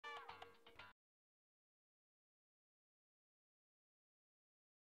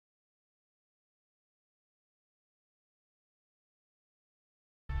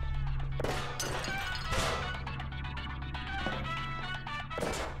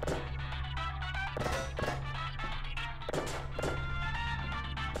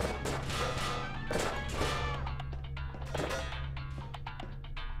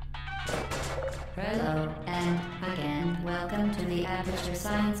Hello, and again, welcome to the Aperture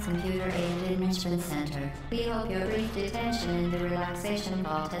Science Computer Aided Enrichment Center. We hope your brief detention in the relaxation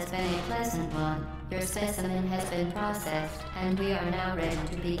vault has been a pleasant one. Your specimen has been processed, and we are now ready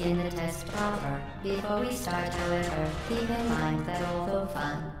to begin the test proper. Before we start, however, keep in mind that although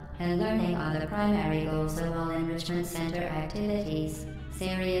fun and learning are the primary goals of all Enrichment Center activities,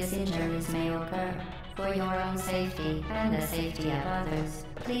 serious injuries may occur. For your own safety and the safety of others,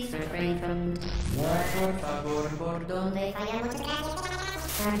 please refrain from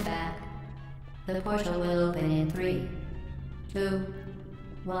Stand back. The portal will open in 3, 2,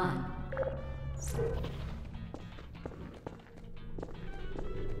 1.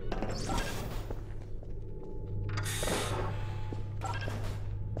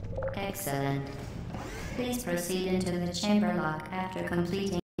 Excellent. Please proceed into the chamber lock after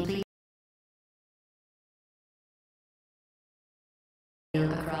completing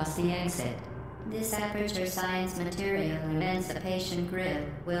across the exit. This Aperture Science Material Emancipation Grid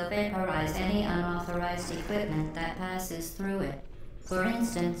will vaporize any unauthorized equipment that passes through it. For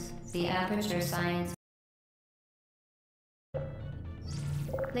instance, the Aperture Science.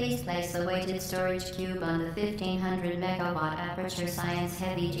 Please place the weighted storage cube on the 1500 megawatt Aperture Science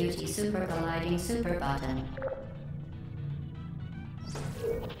Heavy Duty Super Colliding Super Button.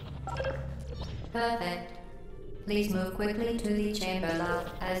 Perfect. Please move quickly to the chamber lock,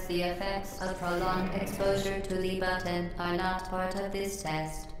 as the effects of prolonged exposure to the button are not part of this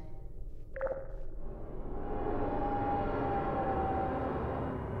test.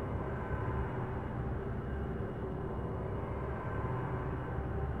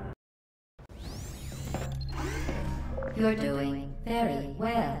 You're doing very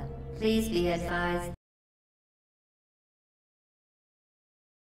well. Please be advised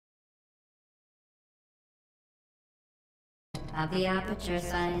of the Aperture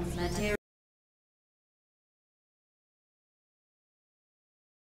Science Material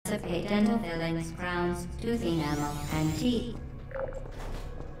dental fillings, crowns, tooth enamel, and teeth.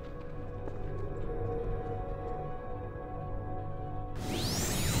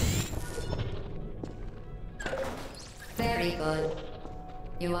 Very good.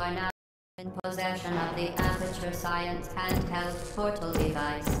 You are now in possession of the Aperture Science handheld portal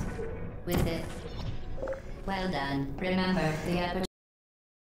device. With it. Well done. Remember, the Aperture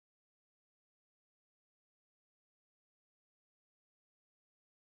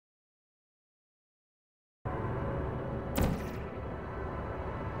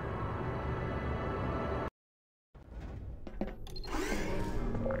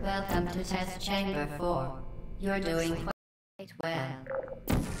Welcome to Test Chamber 4. You're doing quite well.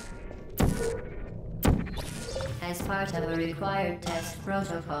 As part of a required test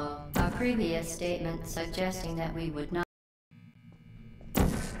protocol, our previous statement suggesting that we would not.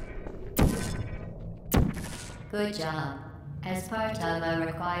 Good job. As part of a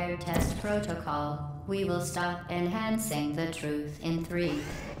required test protocol, we will stop enhancing the truth in 3,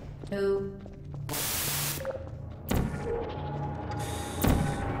 2,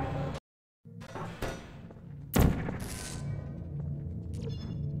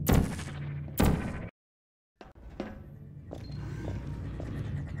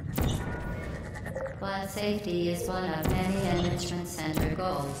 While safety is one of many Enrichment Center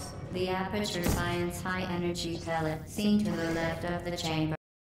goals, the Aperture Science high-energy pellet seen to the left of the chamber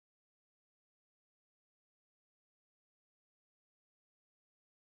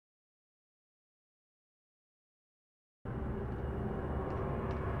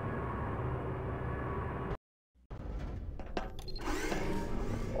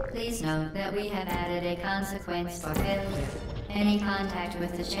Please note that we have added a consequence for failure. Any contact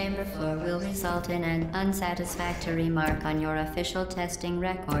with the chamber floor will result in an unsatisfactory mark on your official testing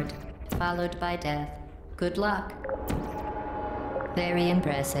record, followed by death. Good luck. Very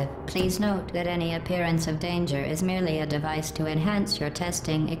impressive. Please note that any appearance of danger is merely a device to enhance your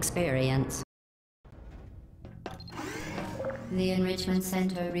testing experience. The Enrichment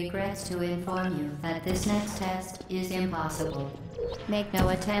Center regrets to inform you that this next test is impossible. Make no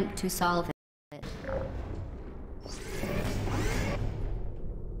attempt to solve it.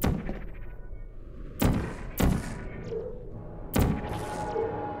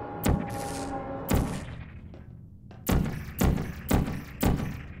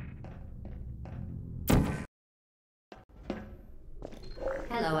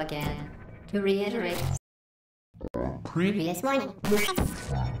 Hello again. To reiterate previous warning.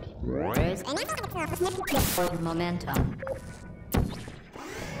 Momentum.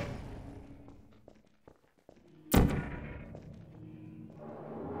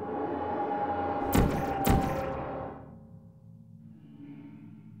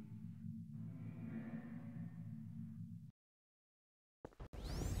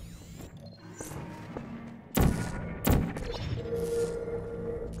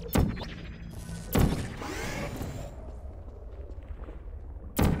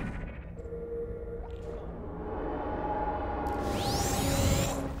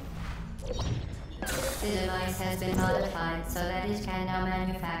 device has been modified so that it can now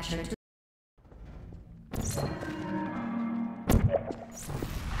manufacture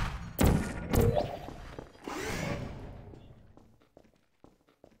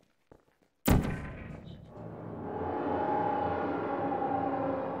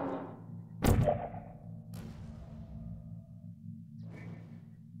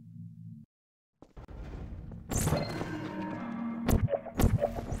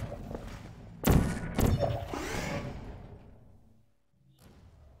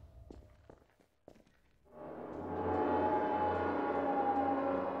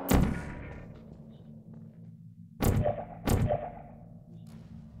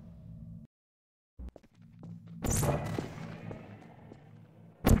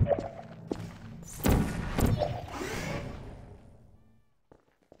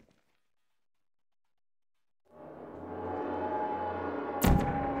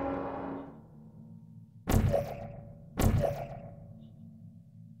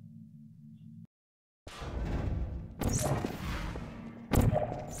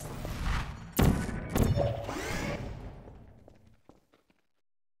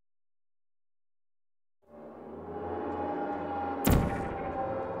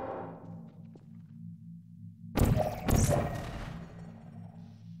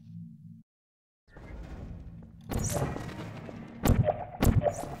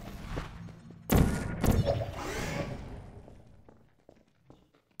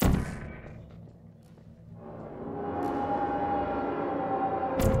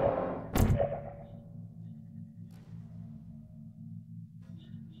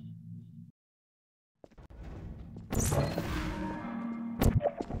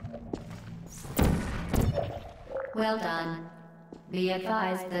Well done. Be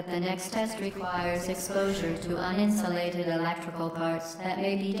advised that the next test requires exposure to uninsulated electrical parts that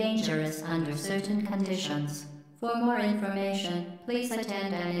may be dangerous under certain conditions. For more information, please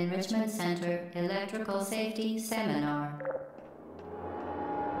attend an Enrichment Center Electrical Safety Seminar.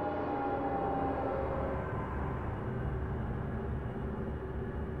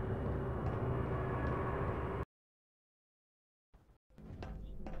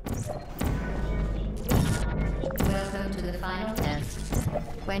 Welcome to the final test.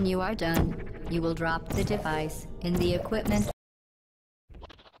 When you are done, you will drop the device in the equipment.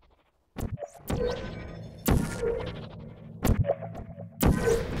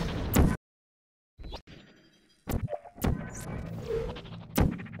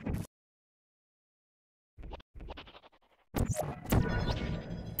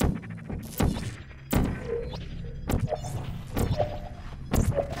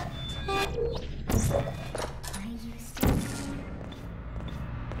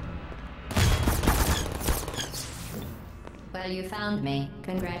 Well, you found me.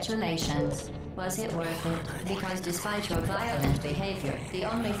 Congratulations. Was it worth it? Because despite your violent behavior, the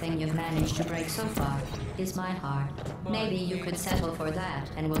only thing you've managed to break so far is my heart. Maybe you could settle for that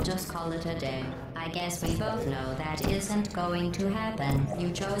and we'll just call it a day. I guess we both know that isn't going to happen. You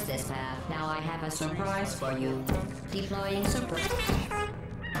chose this path. Now I have a surprise for you. Deploying surprise.